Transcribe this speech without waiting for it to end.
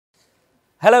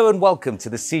Hello and welcome to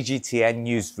the CGTN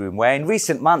newsroom, where in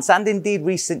recent months and indeed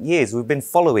recent years we've been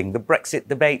following the Brexit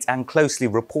debate and closely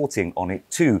reporting on it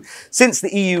too. Since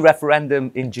the EU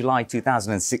referendum in July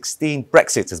 2016,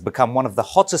 Brexit has become one of the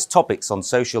hottest topics on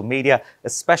social media,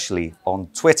 especially on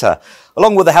Twitter.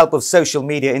 Along with the help of social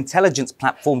media intelligence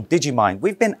platform Digimind,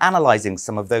 we've been analysing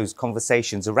some of those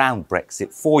conversations around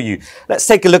Brexit for you. Let's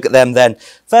take a look at them then.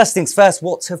 First things first,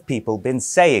 what have people been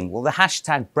saying? Well, the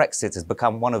hashtag Brexit has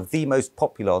become one of the most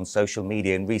popular on social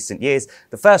media in recent years.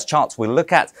 The first charts we'll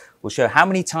look at will show how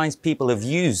many times people have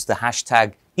used the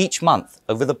hashtag each month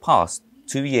over the past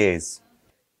 2 years.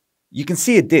 You can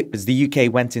see a dip as the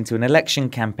UK went into an election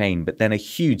campaign, but then a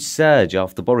huge surge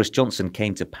after Boris Johnson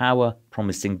came to power,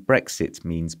 promising Brexit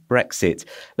means Brexit.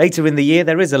 Later in the year,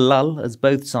 there is a lull as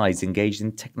both sides engaged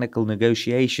in technical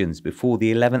negotiations before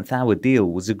the 11th hour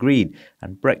deal was agreed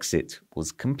and Brexit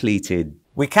was completed.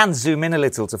 We can zoom in a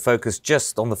little to focus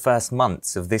just on the first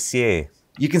months of this year.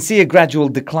 You can see a gradual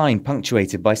decline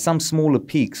punctuated by some smaller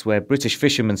peaks where British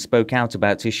fishermen spoke out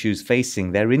about issues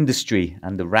facing their industry,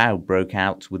 and the row broke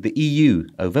out with the EU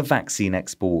over vaccine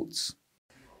exports.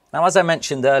 Now, as I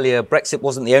mentioned earlier, Brexit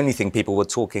wasn't the only thing people were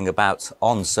talking about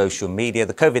on social media.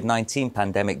 The COVID-19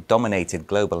 pandemic dominated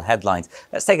global headlines.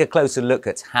 Let's take a closer look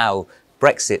at how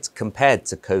Brexit compared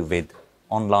to COVID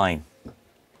online.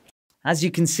 As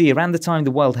you can see, around the time the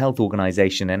World Health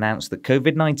Organization announced that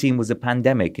COVID-19 was a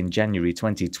pandemic in January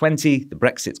 2020, the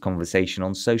Brexit conversation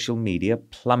on social media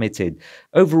plummeted.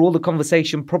 Overall, the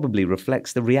conversation probably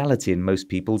reflects the reality in most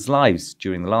people's lives.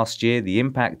 During the last year, the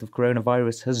impact of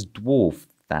coronavirus has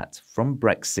dwarfed that from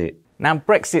Brexit. Now,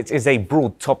 Brexit is a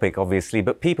broad topic, obviously,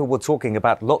 but people were talking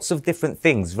about lots of different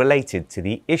things related to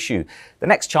the issue. The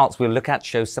next charts we'll look at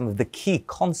show some of the key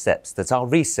concepts that our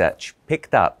research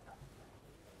picked up.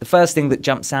 The first thing that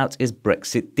jumps out is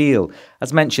Brexit deal.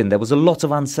 As mentioned, there was a lot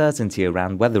of uncertainty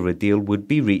around whether a deal would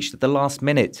be reached at the last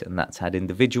minute, and that's had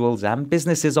individuals and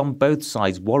businesses on both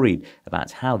sides worried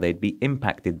about how they'd be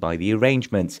impacted by the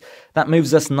arrangements. That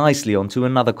moves us nicely onto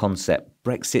another concept,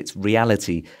 Brexit's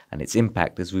reality, and its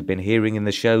impact, as we've been hearing in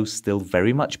the show, still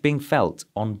very much being felt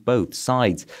on both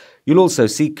sides. You'll also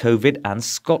see COVID and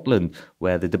Scotland,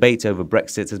 where the debate over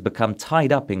Brexit has become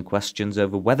tied up in questions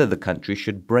over whether the country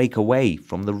should break away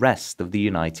from the rest of the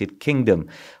United Kingdom.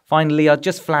 Finally, I'd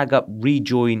just flag up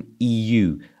rejoin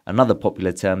EU, another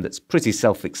popular term that's pretty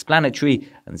self-explanatory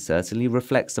and certainly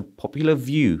reflects a popular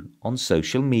view on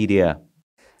social media.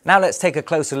 Now let's take a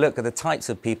closer look at the types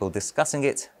of people discussing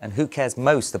it and who cares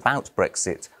most about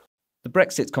Brexit. The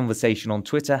Brexit conversation on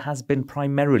Twitter has been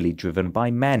primarily driven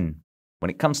by men. When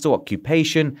it comes to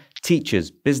occupation, teachers,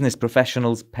 business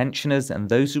professionals, pensioners and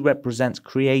those who represent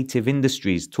creative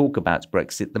industries talk about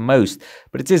Brexit the most,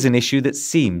 but it is an issue that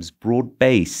seems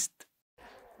broad-based.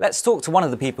 Let's talk to one of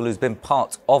the people who's been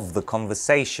part of the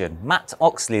conversation. Matt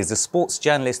Oxley is a sports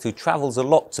journalist who travels a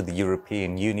lot to the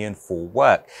European Union for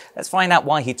work. Let's find out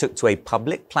why he took to a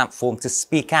public platform to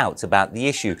speak out about the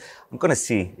issue. I'm going to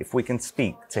see if we can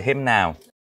speak to him now.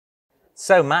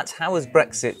 So, Matt, how has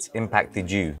Brexit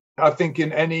impacted you? I think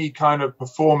in any kind of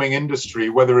performing industry,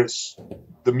 whether it's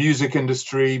the music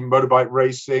industry, motorbike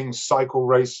racing, cycle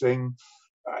racing,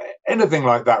 anything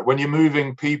like that, when you're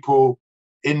moving people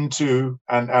into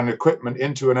and equipment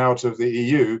into and out of the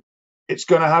EU, it's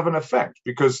going to have an effect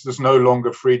because there's no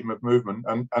longer freedom of movement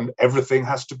and everything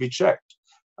has to be checked.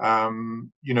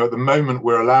 You know, at the moment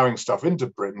we're allowing stuff into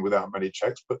Britain without many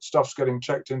checks, but stuff's getting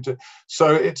checked into.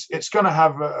 So it's going to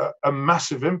have a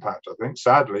massive impact, I think,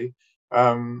 sadly.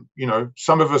 You know,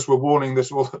 some of us were warning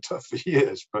this all the time for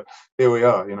years, but here we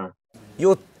are, you know.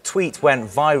 Your tweet went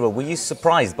viral. Were you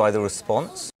surprised by the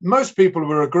response? Most people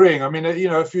were agreeing. I mean, you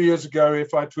know, a few years ago,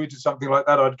 if I tweeted something like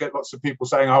that, I'd get lots of people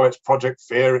saying, oh, it's Project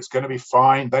Fear, it's going to be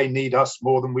fine. They need us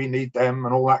more than we need them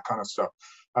and all that kind of stuff.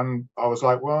 And I was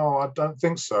like, well, I don't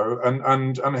think so.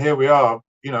 And here we are,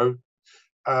 you know,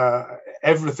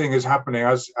 everything is happening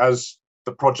as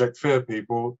the Project Fear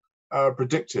people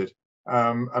predicted.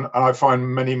 And I find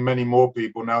many more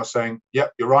people now saying,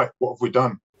 yep, you're right, what have we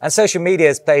done? And social media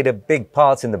has played a big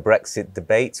part in the Brexit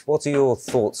debate. What are your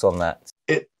thoughts on that?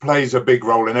 It plays a big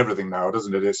role in everything now,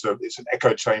 doesn't it? It's an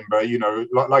echo chamber, you know,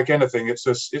 like anything. It's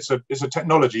a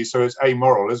technology, so it's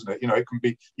amoral, isn't it? You know, it can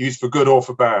be used for good or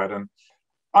for bad. And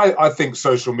I think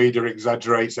social media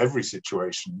exaggerates every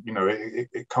situation. You know,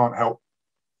 it can't help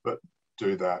but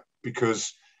do that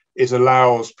because it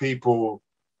allows people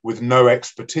with no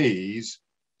expertise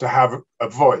to have a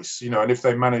voice, you know, and if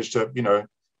they manage to, you know,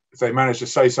 if they manage to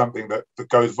say something that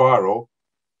goes viral,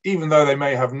 even though they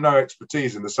may have no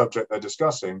expertise in the subject they're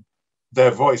discussing, their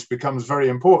voice becomes very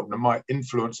important and might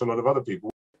influence a lot of other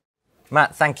people.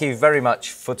 Matt, thank you very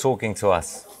much for talking to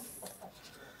us.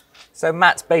 So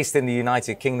Matt's based in the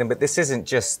United Kingdom, but this isn't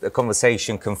just a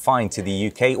conversation confined to the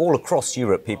UK. All across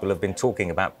Europe, people have been talking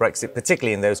about Brexit,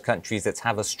 particularly in those countries that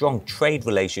have a strong trade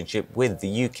relationship with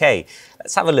the UK.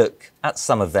 Let's have a look at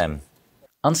some of them.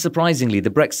 Unsurprisingly, the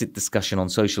Brexit discussion on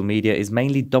social media is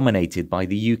mainly dominated by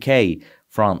the UK.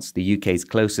 France, the UK's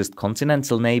closest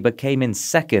continental neighbour, came in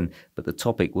second, but the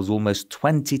topic was almost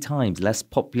 20 times less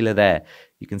popular there.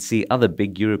 You can see other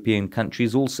big European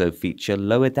countries also feature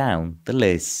lower down the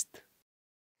list.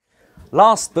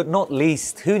 Last but not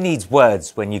least, who needs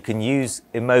words when you can use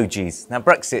emojis? Now,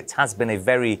 Brexit has been a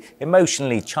very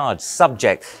emotionally charged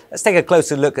subject. Let's take a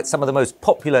closer look at some of the most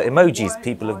popular emojis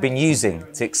people have been using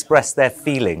to express their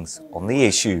feelings on the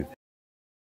issue.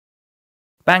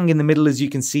 Bang in the middle, as you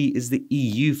can see, is the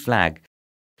EU flag.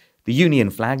 The Union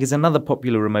flag is another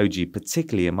popular emoji,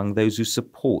 particularly among those who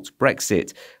support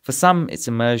Brexit. For some, it's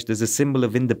emerged as a symbol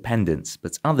of independence,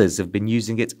 but others have been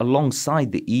using it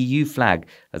alongside the EU flag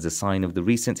as a sign of the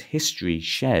recent history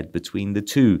shared between the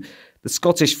two. The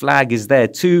Scottish flag is there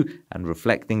too, and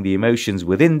reflecting the emotions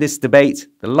within this debate,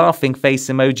 the laughing face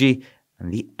emoji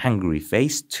and the angry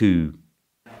face too.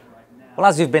 Well,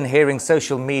 as you've been hearing,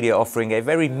 social media offering a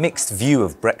very mixed view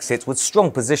of Brexit with strong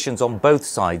positions on both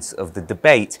sides of the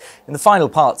debate. In the final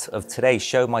part of today's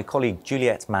show, my colleague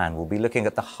Juliette Mann will be looking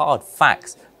at the hard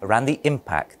facts around the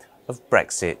impact of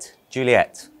Brexit.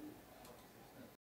 Juliette.